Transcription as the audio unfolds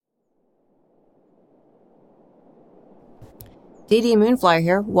Dee Moonflyer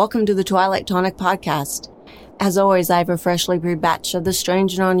here. Welcome to the Twilight Tonic podcast. As always, I have a freshly brewed batch of the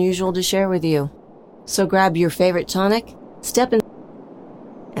strange and unusual to share with you. So grab your favorite tonic, step in,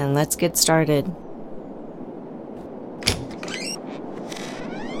 and let's get started.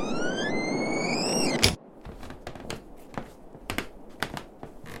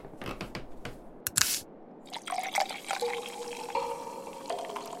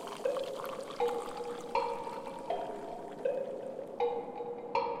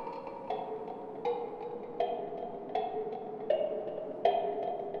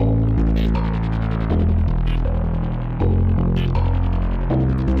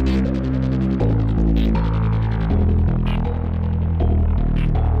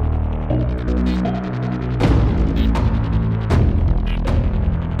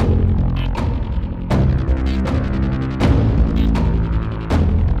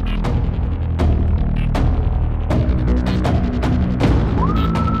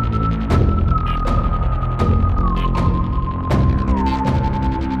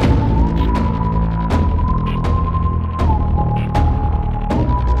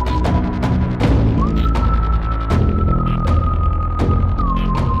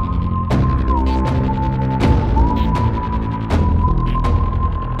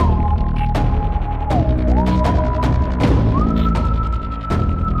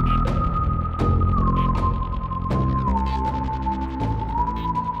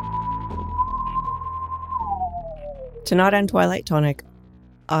 Tonight on Twilight Tonic,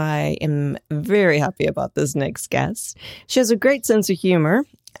 I am very happy about this next guest. She has a great sense of humor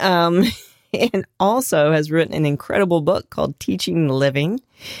and also has written an incredible book called Teaching the Living,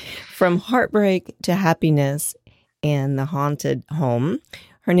 From Heartbreak to Happiness and the Haunted Home.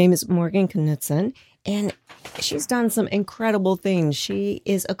 Her name is Morgan Knudsen, and she's done some incredible things. She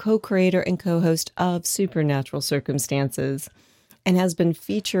is a co-creator and co-host of Supernatural Circumstances and has been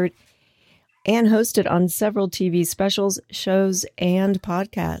featured and hosted on several TV specials, shows, and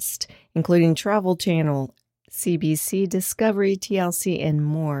podcasts, including Travel Channel, CBC, Discovery, TLC, and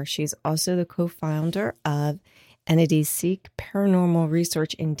more. She's also the co-founder of Entity Seek Paranormal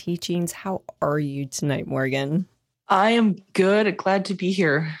Research and Teachings. How are you tonight, Morgan? I am good. Glad to be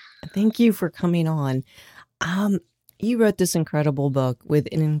here. Thank you for coming on. You wrote this incredible book with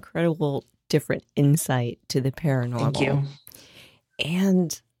an incredible different insight to the paranormal. Thank you.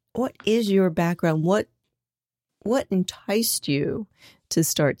 And what is your background? What enticed you to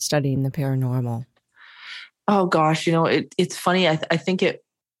start studying the paranormal? Oh gosh, it's funny. I think it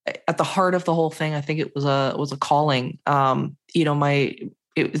at the heart of the whole thing. I think it was a calling.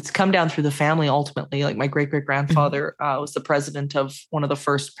 It's come down through the family ultimately. Like my great grandfather was the president of one of the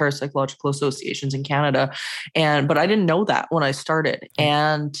first parapsychological associations in Canada, but I didn't know that when I started,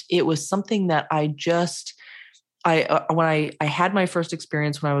 and it was something that when I had my first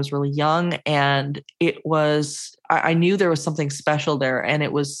experience when I was really young, and I knew there was something special there, and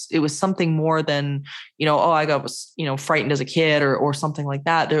it was something more than, I was frightened as a kid or something like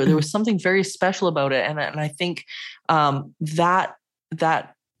that. There was something very special about it. And I think that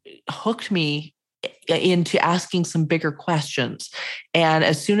hooked me into asking some bigger questions. And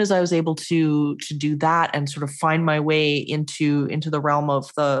as soon as I was able to do that and sort of find my way into the realm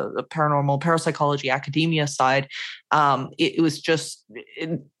of the paranormal parapsychology academia side, there was just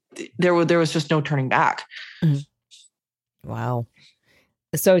no turning back. Wow.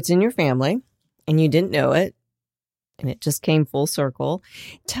 So it's in your family and you didn't know it, and it just came full circle.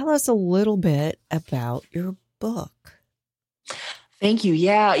 Tell us a little bit about your book. Thank you.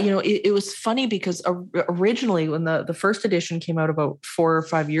 Yeah. It was funny because originally when the first edition came out about 4 or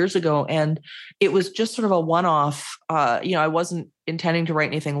 5 years ago, and it was just sort of a one-off, I wasn't intending to write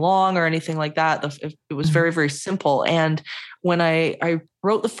anything long or anything like that. It was very, very simple. And when I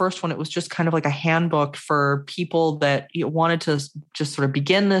wrote the first one, it was just kind of like a handbook for people that wanted to just sort of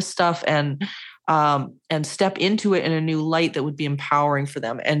begin this stuff and step into it in a new light that would be empowering for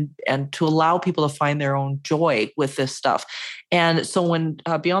them, and to allow people to find their own joy with this stuff. And so when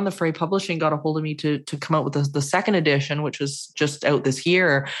Beyond the Fray Publishing got a hold of me to come out with the second edition, which was just out this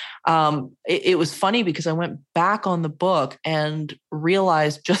year, it was funny because I went back on the book and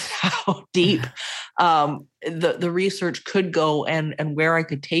realized just how deep the research could go and where I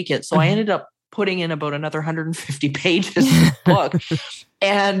could take it. So I ended up putting in about another 150 pages in the book,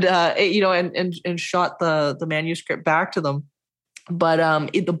 and shot the manuscript back to them.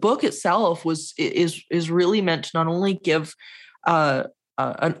 But the book itself is really meant to not only give an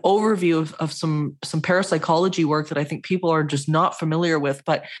overview of some parapsychology work that I think people are just not familiar with,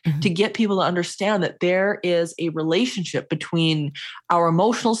 but to get people to understand that there is a relationship between our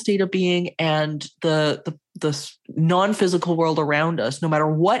emotional state of being and the this non-physical world around us, no matter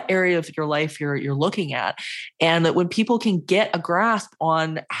what area of your life you're looking at. And that when people can get a grasp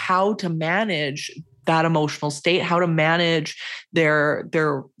on how to manage that emotional state, how to manage their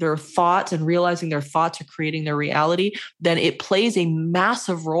thoughts and realizing their thoughts are creating their reality, then it plays a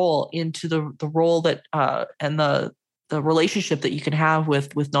massive role into the role that and the relationship that you can have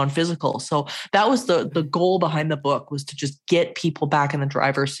with non-physical. So that was the goal behind the book, was to just get people back in the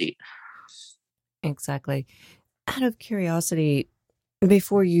driver's seat. Exactly. Out of curiosity,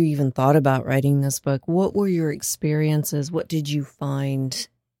 before you even thought about writing this book, what were your experiences? What did you find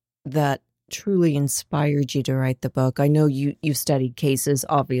that truly inspired you to write the book? I know you studied cases,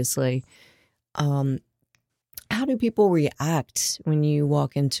 obviously. How do people react when you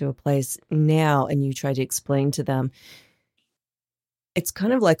walk into a place now and you try to explain to them? It's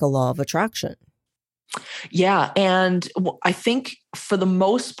kind of like a law of attraction. Yeah. And I think for the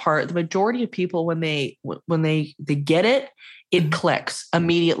most part, the majority of people, when they get it, it clicks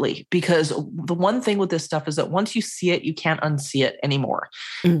immediately, because the one thing with this stuff is that once you see it, you can't unsee it anymore.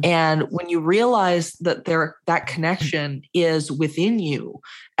 And when you realize that that connection is within you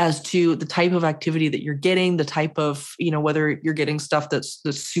as to the type of activity that you're getting, the type of, whether you're getting stuff that's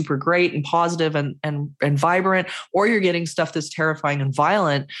super great and positive and vibrant, or you're getting stuff that's terrifying and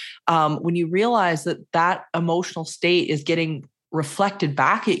violent, when you realize that emotional state is getting reflected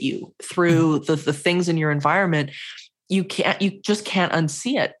back at you through the things in your environment, you just can't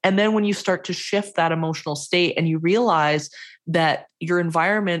unsee it. And then when you start to shift that emotional state and you realize that your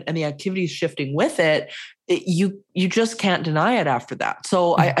environment and the activity is shifting with it, you just can't deny it after that.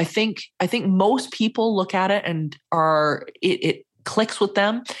 So I think most people look at it and it clicks with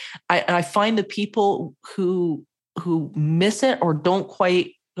them. I find the people who miss it or don't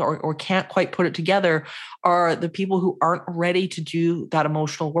quite or can't quite put it together are the people who aren't ready to do that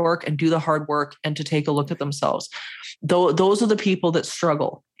emotional work and do the hard work and to take a look at themselves. Those are the people that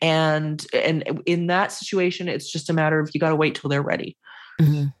struggle. And in that situation, it's just a matter of, you got to wait till they're ready.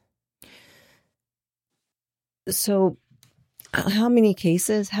 Mm-hmm. So how many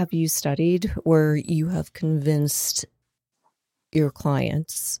cases have you studied where you have convinced your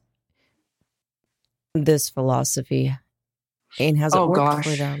clients this philosophy? And has it worked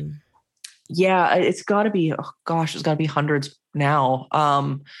for them? Yeah, it's got to be, it's got to be hundreds now.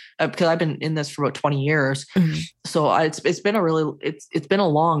 Because I've been in this for about 20 years. Mm-hmm. So it's been it's been a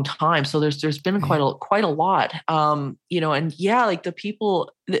long time. So there's been quite a lot. And like the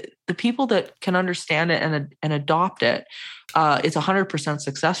people that can understand it and adopt it, it's 100%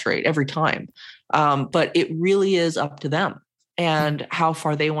 success rate every time. But it really is up to them and how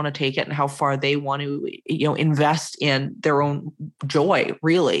far they want to take it and how far they want to, invest in their own joy,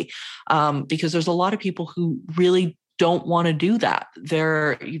 really. Because there's a lot of people who really don't want to do that.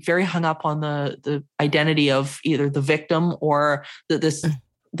 They're very hung up on the identity of either the victim or that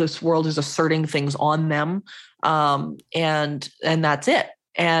this world is asserting things on them. And that's it.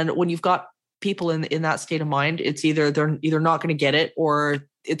 And when you've got people in that state of mind, it's they're either not going to get it or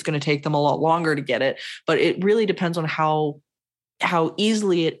it's going to take them a lot longer to get it. But it really depends on how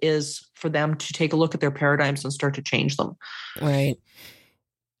easily it is for them to take a look at their paradigms and start to change them. Right.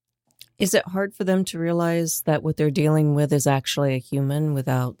 Is it hard for them to realize that what they're dealing with is actually a human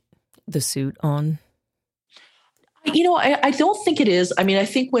without the suit on? I don't think it is. I mean, I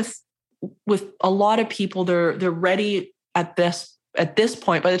think with a lot of people, they're ready at this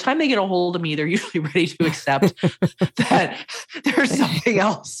point. By the time they get a hold of me, they're usually ready to accept that there's something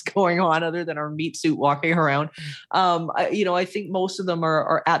else going on other than our meat suit walking around. I think most of them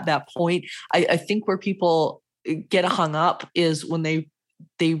are at that point. I think where people get hung up is when they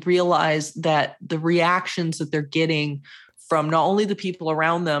realize that the reactions that they're getting from not only the people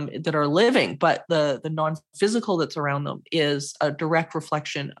around them that are living, but the non-physical that's around them is a direct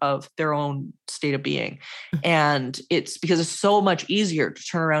reflection of their own state of being. And it's because it's so much easier to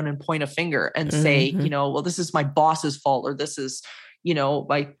turn around and point a finger and say, well, this is my boss's fault, or this is,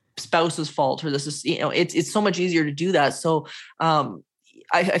 my spouse's fault, or this is, it's so much easier to do that. So,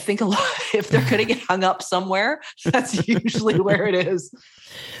 I think a lot, if they're going to get hung up somewhere, that's usually where it is.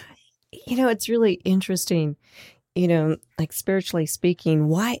 It's really interesting. Like spiritually speaking,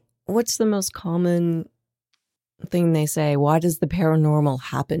 what's the most common thing they say? Why does the paranormal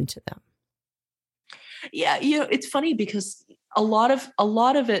happen to them? Yeah. It's funny because a lot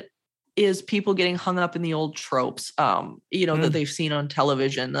of it is people getting hung up in the old tropes, that they've seen on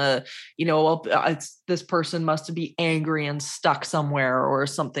television. This person must be angry and stuck somewhere or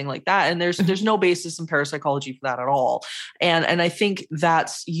something like that. And there's no basis in parapsychology for that at all. And I think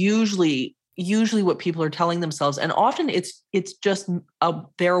that's usually usually what people are telling themselves, and often it's just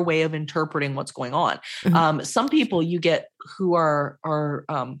their way of interpreting what's going on. Mhm. Some people you get who are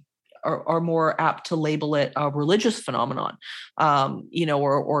more apt to label it a religious phenomenon,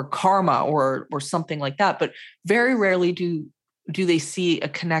 or karma or something like that. But very rarely do they see a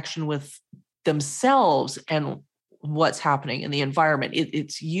connection with themselves and what's happening in the environment.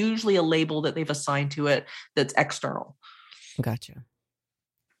 It's usually a label that they've assigned to it that's external. Gotcha.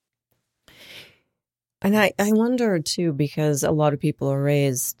 And I wonder too, because a lot of people are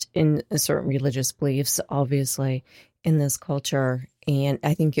raised in certain religious beliefs, obviously, in this culture. And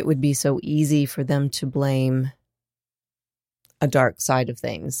I think it would be so easy for them to blame a dark side of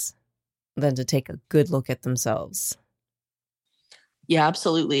things than to take a good look at themselves. Yeah,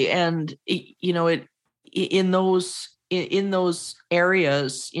 absolutely. And in those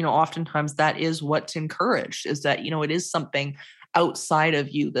areas, oftentimes that is what's encouraged, is that, it is something outside of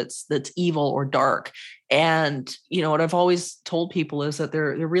you that's evil or dark. And what I've always told people is that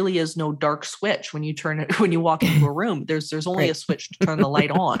there really is no dark switch when you when you walk into a room. There's only Right. a switch to turn the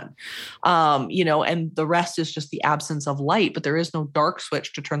light on. And the rest is just the absence of light, but there is no dark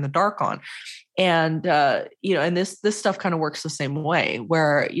switch to turn the dark on. And and this stuff kind of works the same way,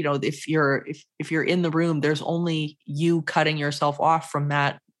 where if you're in the room, there's only you cutting yourself off from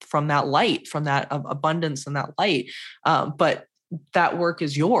that light, from that abundance and that light. But that work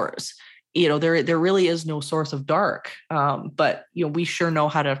is yours. There really is no source of dark. But we sure know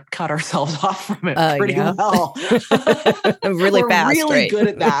how to cut ourselves off from it pretty Yeah. well. Really We're fast, really right? good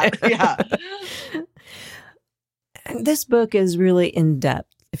at that. Yeah. This book is really in depth.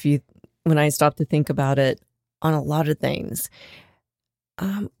 When I stop to think about it, on a lot of things.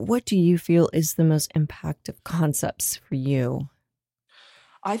 What do you feel is the most impactful concepts for you?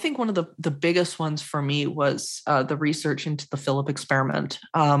 I think one of the biggest ones for me was the research into the Philip experiment.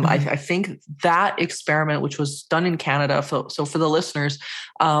 I think that experiment, which was done in Canada, so for the listeners,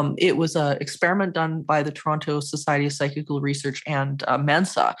 it was an experiment done by the Toronto Society of Psychical Research and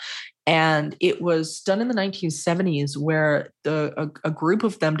Mensa. And it was done in the 1970s, where a group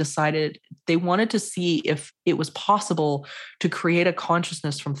of them decided they wanted to see if it was possible to create a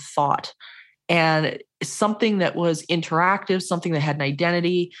consciousness from thought, and something that was interactive, something that had an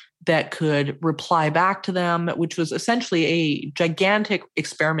identity, that could reply back to them, which was essentially a gigantic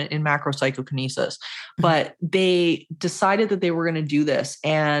experiment in macropsychokinesis. But they decided that they were going to do this,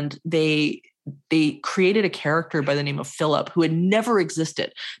 and they created a character by the name of Philip, who had never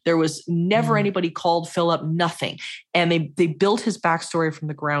existed. There was never anybody called Philip, nothing. And they built his backstory from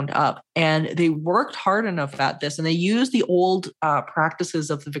the ground up, and they worked hard enough at this, and they used the old practices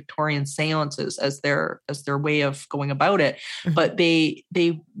of the Victorian seances as their way of going about it. But they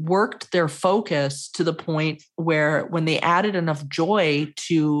worked their focus to the point where, when they added enough joy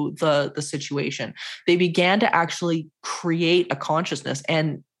to the situation, they began to actually create a consciousness.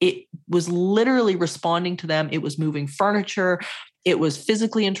 And it was literally responding to them. It was moving furniture. It was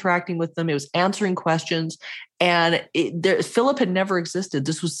physically interacting with them. It was answering questions. And Philip had never existed.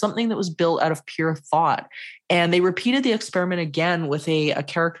 This was something that was built out of pure thought. And they repeated the experiment again with a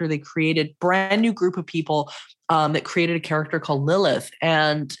character they created, brand new group of people that created a character called Lilith.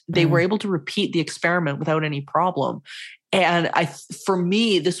 And they were able to repeat the experiment without any problem. And for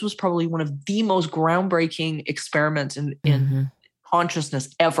me, this was probably one of the most groundbreaking experiments in consciousness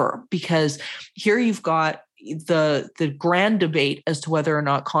ever, because here you've got the grand debate as to whether or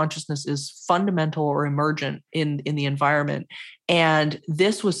not consciousness is fundamental or emergent in the environment. And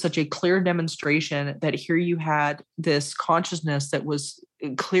this was such a clear demonstration that here you had this consciousness that was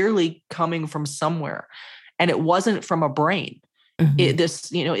clearly coming from somewhere, and it wasn't from a brain. This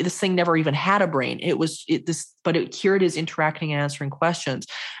thing never even had a brain. But here it is, interacting and answering questions.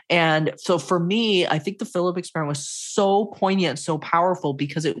 And so for me, I think the Philip experiment was so poignant, so powerful,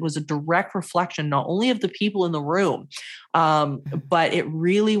 because it was a direct reflection, not only of the people in the room, but it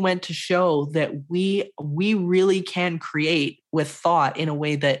really went to show that we really can create with thought in a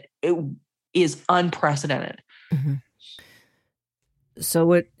way that it is unprecedented. So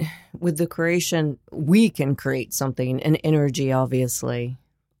with the creation, we can create something, an energy, obviously,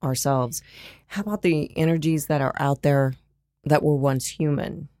 ourselves. How about the energies that are out there that were once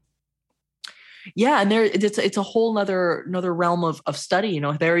human? Yeah, and it's a whole another realm of study.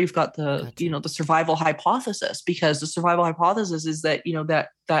 There you've got the the survival hypothesis, because the survival hypothesis is that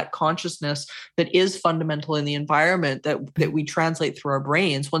that consciousness that is fundamental in the environment that we translate through our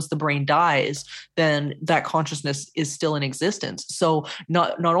brains. Once the brain dies, then that consciousness is still in existence. So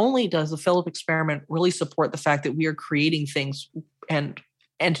not only does the Philip experiment really support the fact that we are creating things and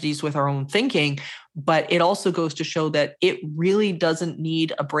entities with our own thinking, but it also goes to show that it really doesn't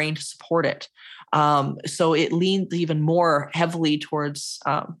need a brain to support it. So it leans even more heavily towards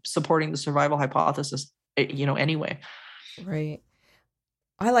supporting the survival hypothesis, anyway. Right.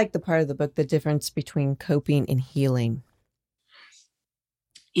 I like the part of the book, the difference between coping and healing.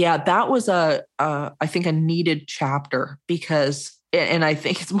 Yeah, that was I think a needed chapter because, and I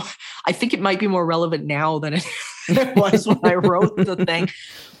think I think it might be more relevant now than it was when I wrote the thing.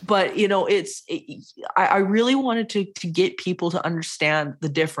 But I really wanted to get people to understand the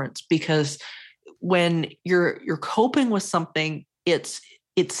difference, because when you're coping with something, it's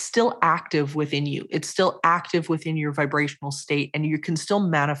still active within you. It's still active within your vibrational state, and you can still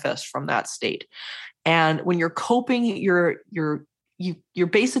manifest from that state. And when you're coping, you're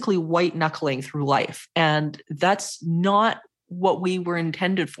basically white knuckling through life, and that's not what we were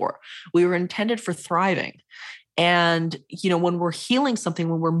intended for. We were intended for thriving. And when we're healing something,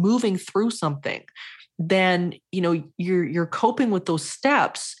 when we're moving through something, then you're coping with those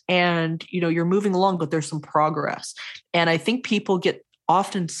steps, and you're moving along, but there's some progress. And I think people get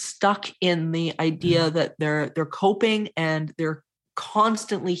often stuck in the idea that they're coping and they're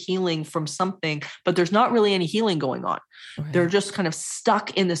constantly healing from something, but there's not really any healing going on. Right. They're just kind of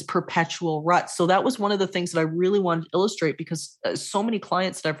stuck in this perpetual rut. So that was one of the things that I really wanted to illustrate, because so many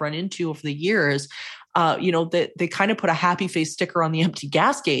clients that I've run into over the years, they kind of put a happy face sticker on the empty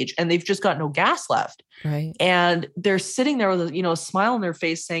gas gauge, and they've just got no gas left. Right. And they're sitting there with a smile on their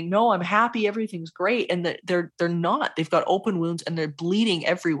face saying, no, I'm happy, everything's great. And they're not. They've got open wounds and they're bleeding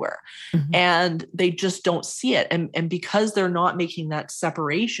everywhere. Mm-hmm. And they just don't see it. And because they're not making that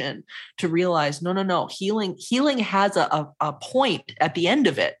separation to realize, no, healing has a point at the end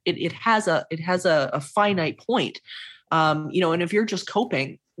of it. It has a finite point. And if you're just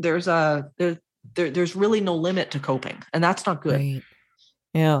coping, there's really no limit to coping, and that's not good. Right.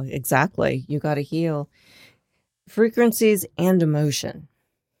 Yeah, exactly. You got to heal. Frequencies and emotion.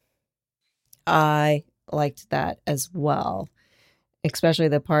 I liked that as well, especially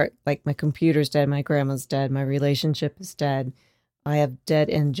the part like my computer's dead, my grandma's dead, my relationship is dead, I have dead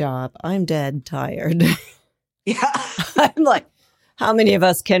end job, I'm dead tired. Yeah. I'm like, how many of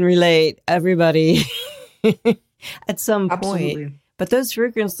us can relate? Everybody at some Absolutely. point. But those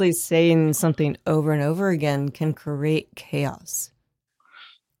frequencies saying something over and over again can create chaos.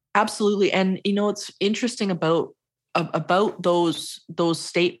 Absolutely. And what's interesting about those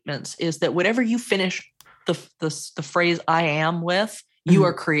statements is that whatever you finish the phrase "I am" with, you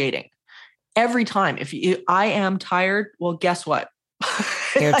are creating every time. If I am tired, well, guess what?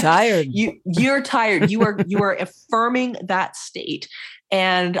 You're tired. You're tired. You are affirming that state.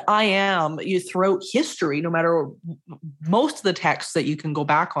 And I am, throughout history, no matter most of the texts that you can go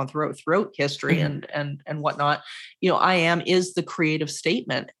back on throughout history and whatnot, I am is the creative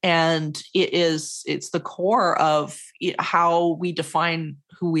statement. And it's the core of how we define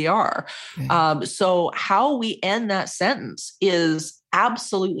who we are. Okay. So how we end that sentence is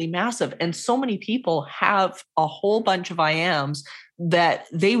absolutely massive. And so many people have a whole bunch of I ams that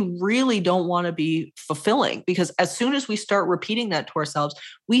they really don't want to be fulfilling, because as soon as we start repeating that to ourselves,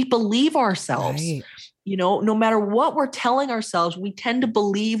 we believe ourselves. Right. No matter what we're telling ourselves, we tend to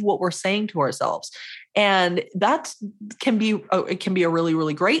believe what we're saying to ourselves. And that can be a really,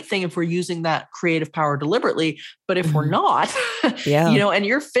 really great thing if we're using that creative power deliberately. But if we're not, and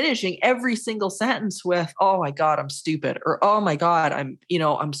you're finishing every single sentence with, oh my God, I'm stupid, or, oh my God,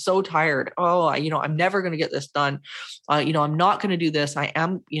 I'm so tired. Oh, I'm never going to get this done. I'm not going to do this.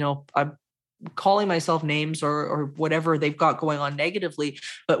 I'm calling myself names or whatever they've got going on negatively,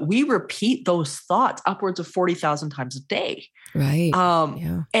 but we repeat those thoughts upwards of 40,000 times a day. Right.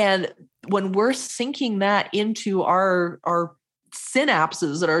 And when we're sinking that into our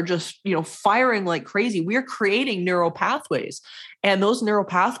synapses that are just, firing like crazy, we're creating neural pathways, and those neural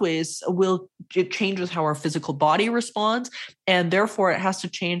pathways it changes how our physical body responds. And therefore it has to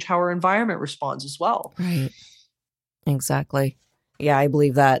change how our environment responds as well. Right. Exactly. Yeah, I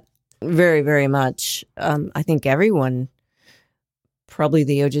believe that very, very much. I think everyone, probably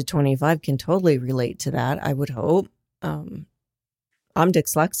the age of 25, can totally relate to that. I would hope. I'm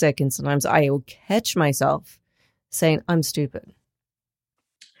dyslexic, and sometimes I will catch myself saying I'm stupid.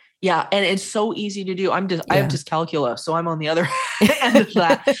 Yeah, and it's so easy to do. I have dyscalculia, so I'm on the other end of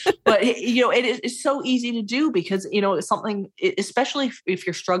that. But it's so easy to do because it's something, especially if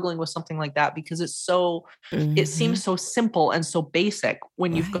you're struggling with something like that, because it's so it seems so simple and so basic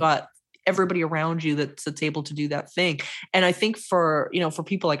when you've got everybody around you that's able to do that thing. And I think for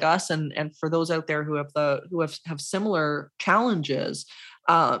people like us and for those out there who have similar challenges,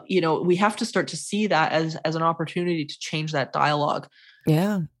 we have to start to see that as an opportunity to change that dialogue.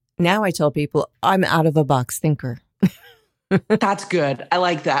 Yeah. Now I tell people I'm out of the box thinker. That's good. I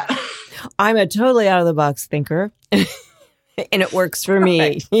like that. I'm a totally out of the box thinker. And it works for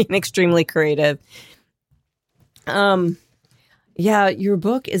me. Extremely creative. Yeah, your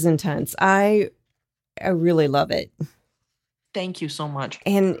book is intense. I really love it. Thank you so much.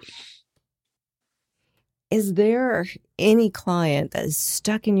 And is there any client that is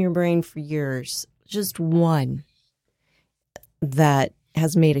stuck in your brain for years, just one, that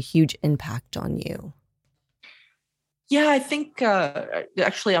has made a huge impact on you? Yeah, I think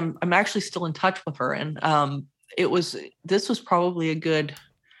actually I'm actually still in touch with her, and this was probably a good,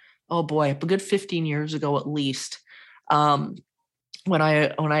 oh boy, a good 15 years ago at least, um, when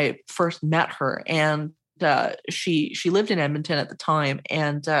I first met her, and she lived in Edmonton at the time,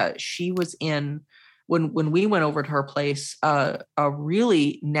 and she was in, when we went over to her place, a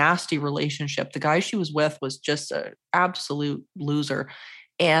really nasty relationship. The guy she was with was just an absolute loser,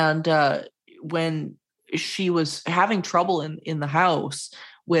 and when she was having trouble in the house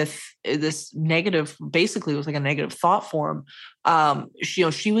with this negative, basically it was like a negative thought form.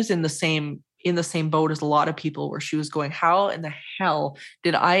 She was in the same boat as a lot of people, where she was going, how in the hell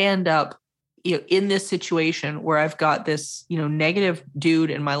did I end up in this situation where I've got this, negative dude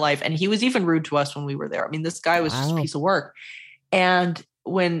in my life? And he was even rude to us when we were there. I mean, this guy was just a piece of work. And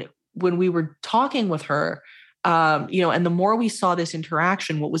when we were talking with her, and the more we saw this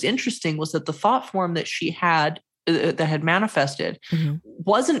interaction, what was interesting was that the thought form that she had, that had manifested,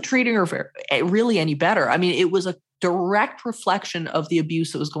 wasn't treating her really any better. I mean, it was a direct reflection of the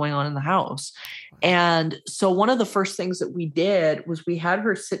abuse that was going on in the house. And so one of the first things that we did was we had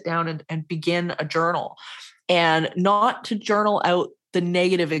her sit down and begin a journal, and not to journal out the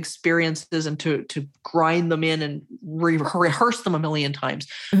negative experiences and to grind them in and rehearse them a million times,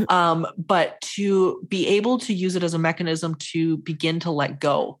 but to be able to use it as a mechanism to begin to let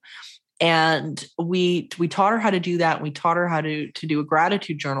go. And we taught her how to do that. And we taught her how to do a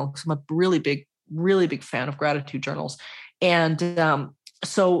gratitude journal, because I'm a really big fan of gratitude journals. And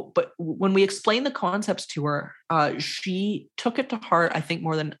but when we explained the concepts to her, she took it to heart, I think,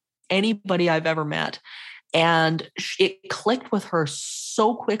 more than anybody I've ever met. And it clicked with her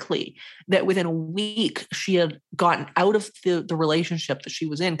so quickly that within a week, she had gotten out of the relationship that she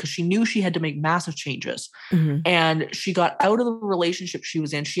was in, because she knew she had to make massive changes. And she got out of the relationship she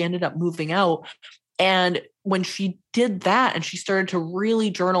was in. She ended up moving out. And when she did that and she started to really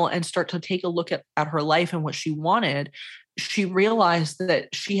journal and start to take a look at her life and what she wanted, she realized that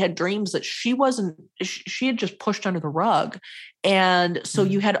she had dreams that she had just pushed under the rug. And so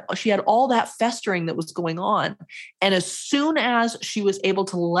she had all that festering that was going on. And as soon as she was able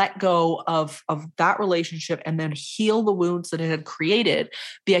to let go of that relationship and then heal the wounds that it had created,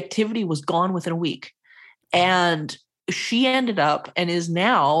 the activity was gone within a week. And she ended up and is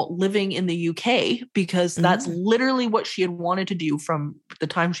now living in the UK, because that's literally what she had wanted to do from the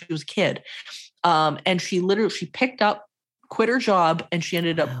time she was a kid. And she quit her job, and she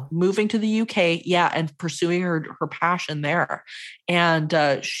ended up moving to the UK. Yeah. And pursuing her passion there. And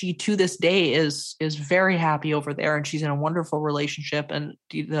she, to this day, is very happy over there, and she's in a wonderful relationship, and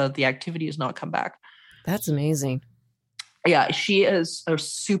the activity has not come back. That's amazing. Yeah. She is a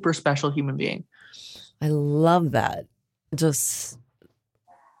super special human being. I love that. Just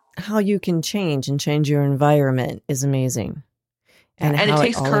how you can change your environment is amazing. And it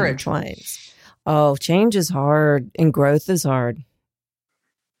takes courage. Oh, change is hard and growth is hard.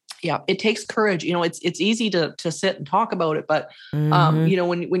 Yeah, it takes courage. It's easy to sit and talk about it, but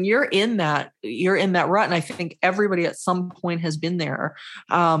when you're in that rut, and I think everybody at some point has been there.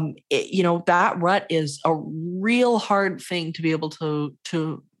 That rut is a real hard thing to be able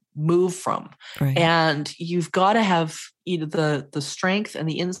to move from. Right. And you've got to have the strength and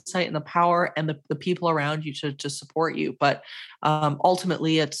the insight and the power and the people around you to support you. But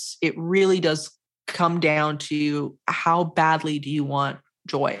ultimately it really does come down to how badly do you want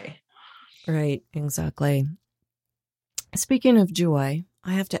joy? Right. Exactly. Speaking of joy,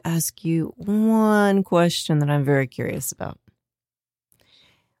 I have to ask you one question that I'm very curious about.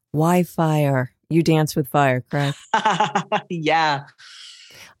 Why fire? You dance with fire, correct? Yeah.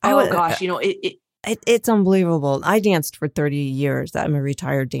 Oh gosh, it's unbelievable. I danced for 30 years. I'm a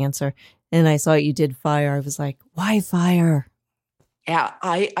retired dancer, and I saw you did fire. I was like, why fire? Yeah,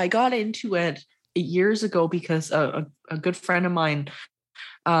 I got into it years ago because a good friend of mine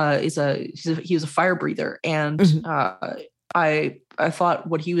he was a fire breather, and I thought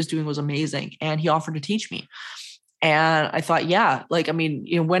what he was doing was amazing, and he offered to teach me. And I thought, yeah, like, I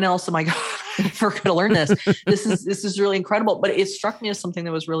mean, when else am I ever going to learn this? This is really incredible. But it struck me as something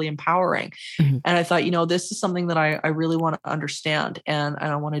that was really empowering. Mm-hmm. And I thought, this is something that I really want to understand and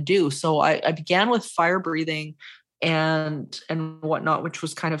I want to do. So I began with fire breathing and whatnot, which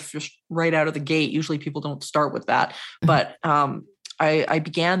was kind of just right out of the gate. Usually people don't start with that, but I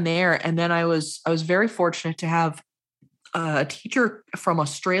began there, and then I was very fortunate to have a teacher from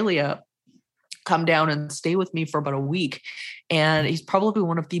Australia come down and stay with me for about a week, and he's probably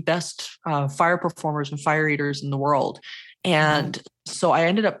one of the best fire performers and fire eaters in the world. And so I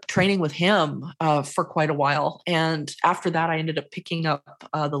ended up training with him for quite a while, and after that, I ended up picking up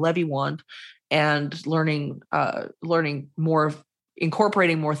the Levy wand and learning more,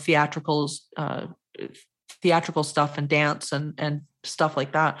 incorporating more theatrical stuff and dance and stuff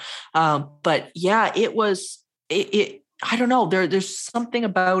like that. But yeah, it was, I don't know, there's something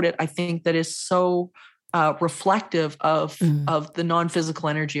about it, I think, that is so reflective of the non-physical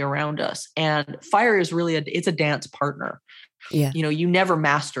energy around us. And fire is really it's a dance partner. Yeah. You never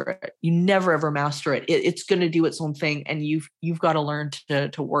master it. You never ever master it. It's going to do its own thing, and you've got to learn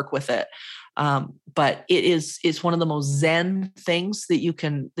to work with it. But it's one of the most zen things that you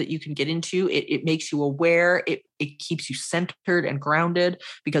can get into. It makes you aware. It keeps you centered and grounded,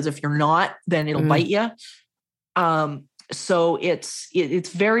 because if you're not, then it'll bite you. So it's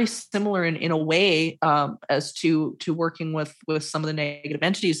very similar in a way as to working with some of the negative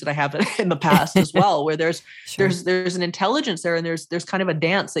entities that I have in the past as well, where there's an intelligence there, and there's kind of a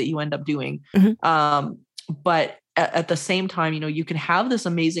dance that you end up doing. But at the same time, you can have this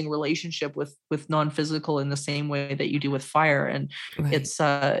amazing relationship with non-physical in the same way that you do with fire, and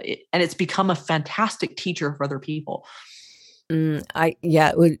it's become a fantastic teacher for other people. Like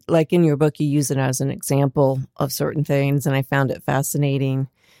in your book, you use it as an example of certain things, and I found it fascinating.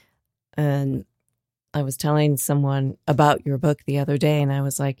 And I was telling someone about your book the other day, and I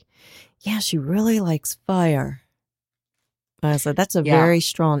was like, yeah, she really likes fire. And I said, that's a very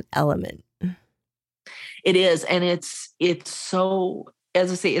strong element. It is. And it's so, as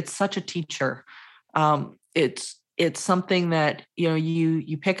I say, it's such a teacher. It's something that,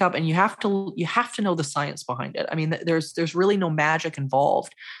 you pick up, and you have to know the science behind it. I mean, there's really no magic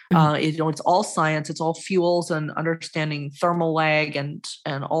involved. It's all science. It's all fuels and understanding thermal lag and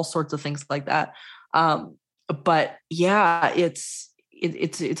all sorts of things like that. But yeah, it's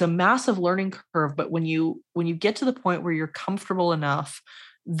a massive learning curve. But when you get to the point where you're comfortable enough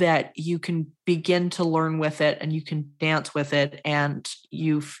that you can begin to learn with it, and you can dance with it, and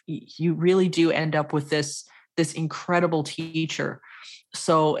you really do end up with this incredible teacher.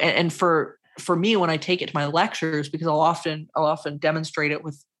 So, and for me, when I take it to my lectures, because I'll often demonstrate it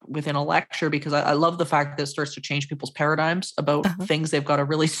within a lecture, because I love the fact that it starts to change people's paradigms about things they've got a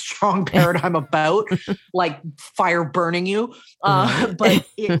really strong paradigm about, like fire burning you. But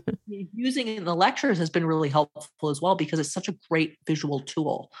using it in the lectures has been really helpful as well, because it's such a great visual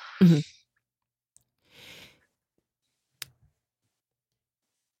tool.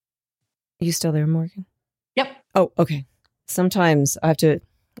 You still there, Morgan? Yep. Oh, okay. Sometimes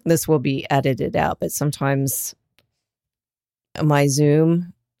this will be edited out, but sometimes my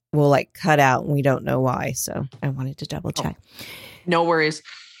Zoom will cut out and we don't know why. So I wanted to double check. No worries.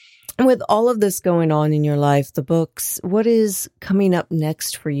 And with all of this going on in your life, the books, what is coming up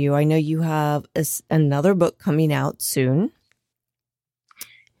next for you? I know you have another book coming out soon.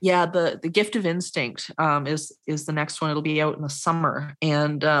 Yeah, the Gift of Instinct is the next one. It'll be out in the summer,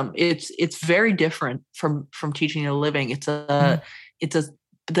 and it's very different from Teaching a Living. It's the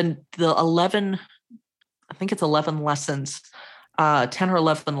 11, I think it's 11 lessons, 10 or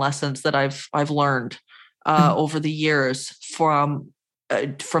 11 lessons that I've learned over the years from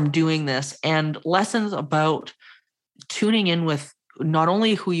doing this, and lessons about tuning in with not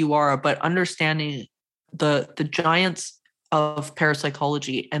only who you are, but understanding the giants of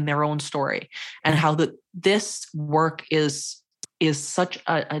parapsychology and their own story, and how this work is such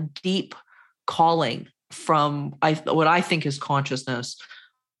a deep calling from what I think is consciousness,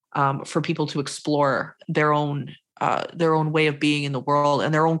 for people to explore their own way of being in the world,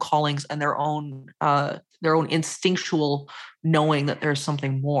 and their own callings, and their own instinctual knowing that there's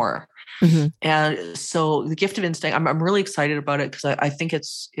something more. And so the Gift of Instinct, I'm really excited about it, because I think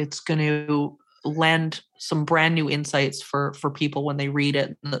it's going to lend some brand new insights for people when they read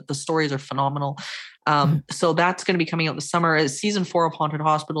it. The stories are phenomenal. So that's going to be coming out in the summer. Season 4 of Haunted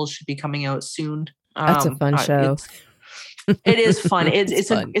Hospitals should be coming out soon. That's a fun show. It is fun. It's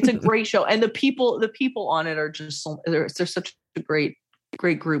fun. It's a great show, and the people on it are just they're such a great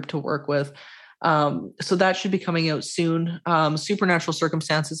group to work with. So that should be coming out soon. Supernatural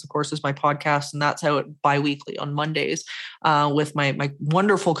Circumstances, of course, is my podcast, and that's out bi-weekly on Mondays with my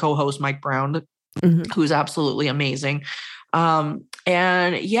wonderful co-host, Mike Brown, who's absolutely amazing. And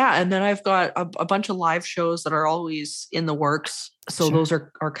then I've got a bunch of live shows that are always in the works. So those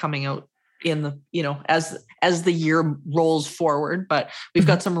are coming out in the, as the year rolls forward, but we've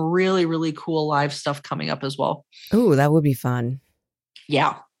got some really, really cool live stuff coming up as well. Oh, that would be fun.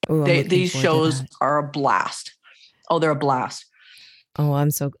 Yeah. Ooh, these shows are a blast. Oh, they're a blast. Oh,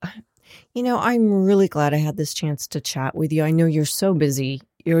 I'm really glad I had this chance to chat with you. I know you're so busy.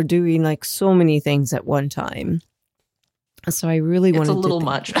 You're doing like so many things at one time. So I really wanted to... It's a little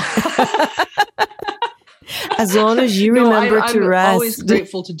much. As long as you remember to rest. I'm always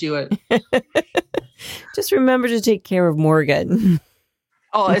grateful to do it. Just remember to take care of Morgan.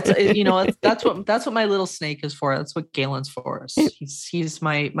 Oh, that's what my little snake is for. That's what Galen's for. He's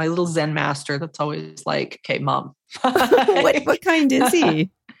my little Zen master. That's always like, okay, Mom. What kind is he?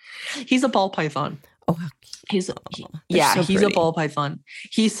 He's a ball python. Oh, he's a ball python.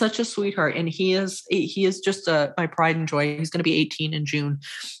 He's such a sweetheart, and he is just my pride and joy. He's going to be 18 in June.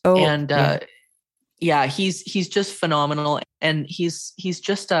 Oh, and he's just phenomenal, and he's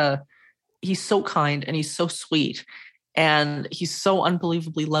so kind, and he's so sweet, and he's so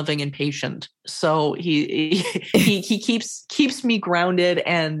unbelievably loving and patient. So he keeps me grounded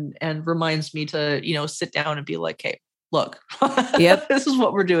and reminds me to sit down and be like, hey, look, yep, this is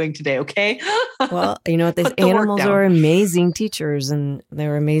what we're doing today. Okay. Well, these animals are amazing teachers, and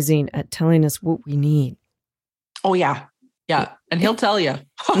they're amazing at telling us what we need. Oh yeah. Yeah. And he'll tell you.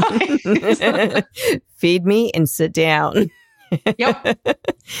 Feed me and sit down. Yep.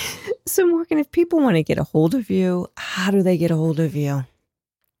 So Morgan, if people want to get a hold of you, how do they get a hold of you?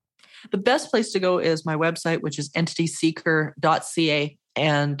 The best place to go is my website, which is entityseeker.ca.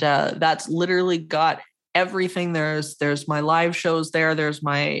 And that's literally got everything. There's my live shows there. There's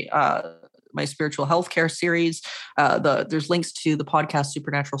my spiritual healthcare series. There's links to the podcast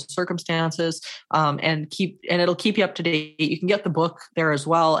Supernatural Circumstances, and it'll keep you up to date. You can get the book there as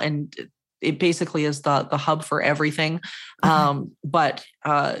well, and it basically is the hub for everything. But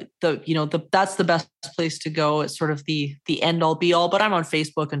that's the best place to go. It's sort of the end all be all. But I'm on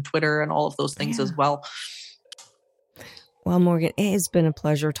Facebook and Twitter and all of those things as well. Well, Morgan, it has been a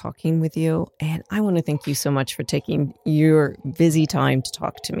pleasure talking with you, and I want to thank you so much for taking your busy time to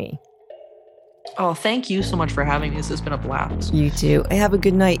talk to me. Oh, thank you so much for having me. This has been a blast. You too. Have a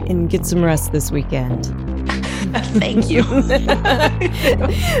good night and get some rest this weekend. Thank you.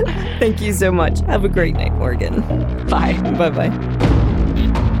 Thank you so much. Have a great night, Morgan. Bye. Bye-bye.